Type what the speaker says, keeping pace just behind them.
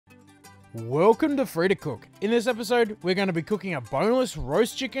Welcome to Free to Cook. In this episode, we're going to be cooking a boneless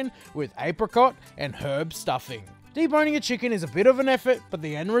roast chicken with apricot and herb stuffing. Deboning a chicken is a bit of an effort, but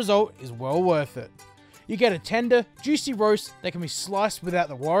the end result is well worth it. You get a tender, juicy roast that can be sliced without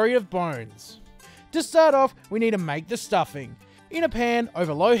the worry of bones. To start off, we need to make the stuffing. In a pan,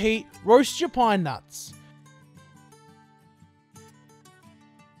 over low heat, roast your pine nuts.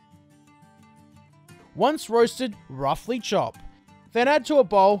 Once roasted, roughly chop. Then add to a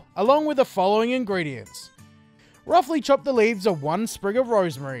bowl along with the following ingredients. Roughly chop the leaves of 1 sprig of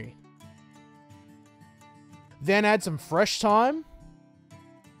rosemary. Then add some fresh thyme.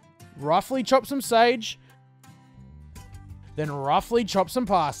 Roughly chop some sage. Then roughly chop some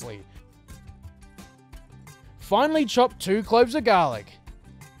parsley. Finely chop 2 cloves of garlic.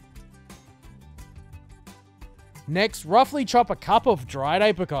 Next, roughly chop a cup of dried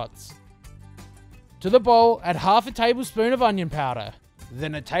apricots. To the bowl, add half a tablespoon of onion powder,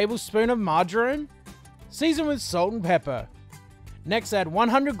 then a tablespoon of marjoram, season with salt and pepper. Next, add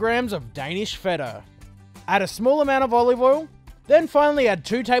 100 grams of Danish feta. Add a small amount of olive oil, then finally add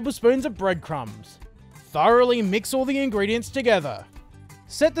 2 tablespoons of breadcrumbs. Thoroughly mix all the ingredients together.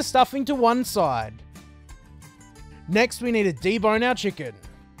 Set the stuffing to one side. Next, we need to debone our chicken.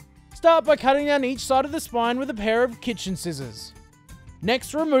 Start by cutting down each side of the spine with a pair of kitchen scissors.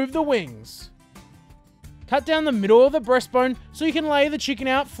 Next, remove the wings. Cut down the middle of the breastbone so you can lay the chicken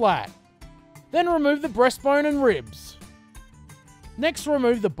out flat. Then remove the breastbone and ribs. Next,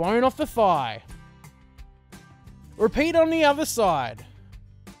 remove the bone off the thigh. Repeat on the other side.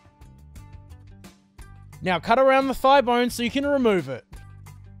 Now cut around the thigh bone so you can remove it.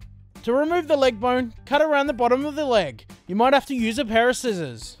 To remove the leg bone, cut around the bottom of the leg. You might have to use a pair of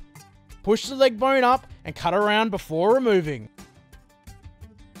scissors. Push the leg bone up and cut around before removing.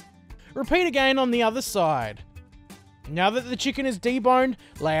 Repeat again on the other side. Now that the chicken is deboned,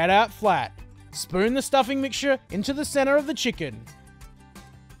 lay it out flat. Spoon the stuffing mixture into the center of the chicken.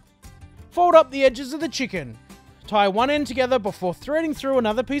 Fold up the edges of the chicken. Tie one end together before threading through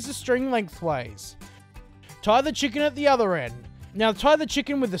another piece of string lengthways. Tie the chicken at the other end. Now tie the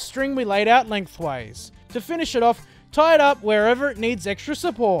chicken with the string we laid out lengthways. To finish it off, tie it up wherever it needs extra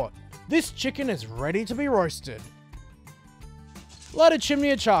support. This chicken is ready to be roasted. Light a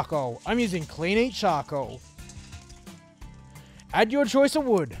chimney of charcoal. I'm using Clean Eat charcoal. Add your choice of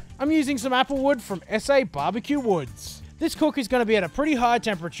wood. I'm using some apple wood from SA Barbecue Woods. This cook is going to be at a pretty high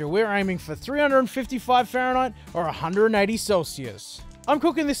temperature. We're aiming for 355 Fahrenheit or 180 Celsius. I'm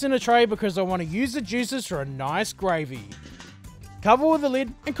cooking this in a tray because I want to use the juices for a nice gravy. Cover with a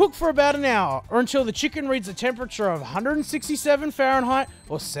lid and cook for about an hour or until the chicken reaches a temperature of 167 Fahrenheit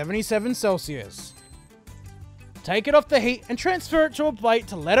or 77 Celsius. Take it off the heat and transfer it to a plate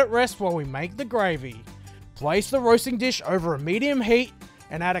to let it rest while we make the gravy. Place the roasting dish over a medium heat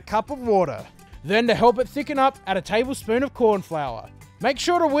and add a cup of water. Then to help it thicken up, add a tablespoon of corn flour. Make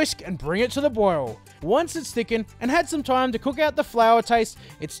sure to whisk and bring it to the boil. Once it's thickened and had some time to cook out the flour taste,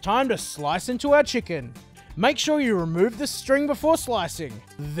 it's time to slice into our chicken. Make sure you remove the string before slicing.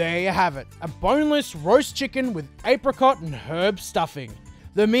 There you have it, a boneless roast chicken with apricot and herb stuffing.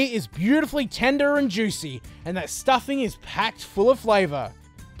 The meat is beautifully tender and juicy, and that stuffing is packed full of flavour.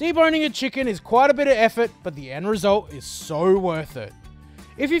 Deboning a chicken is quite a bit of effort, but the end result is so worth it.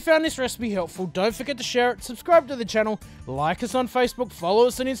 If you found this recipe helpful, don't forget to share it, subscribe to the channel, like us on Facebook, follow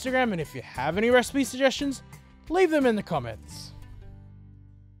us on Instagram, and if you have any recipe suggestions, leave them in the comments.